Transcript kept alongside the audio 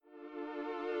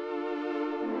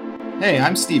Hey,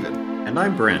 I'm Steven. And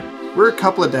I'm Brent. We're a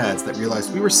couple of dads that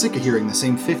realized we were sick of hearing the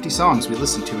same 50 songs we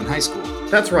listened to in high school.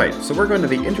 That's right, so we're going to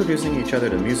be introducing each other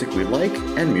to music we like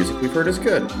and music we've heard is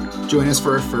good. Join us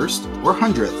for our first or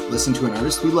 100th listen to an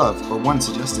artist we love or one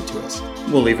suggested to us.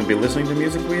 We'll even be listening to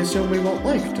music we assume we won't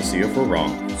like to see if we're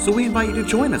wrong. So we invite you to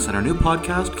join us on our new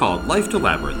podcast called Life to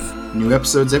Labyrinth. New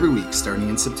episodes every week starting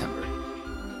in September.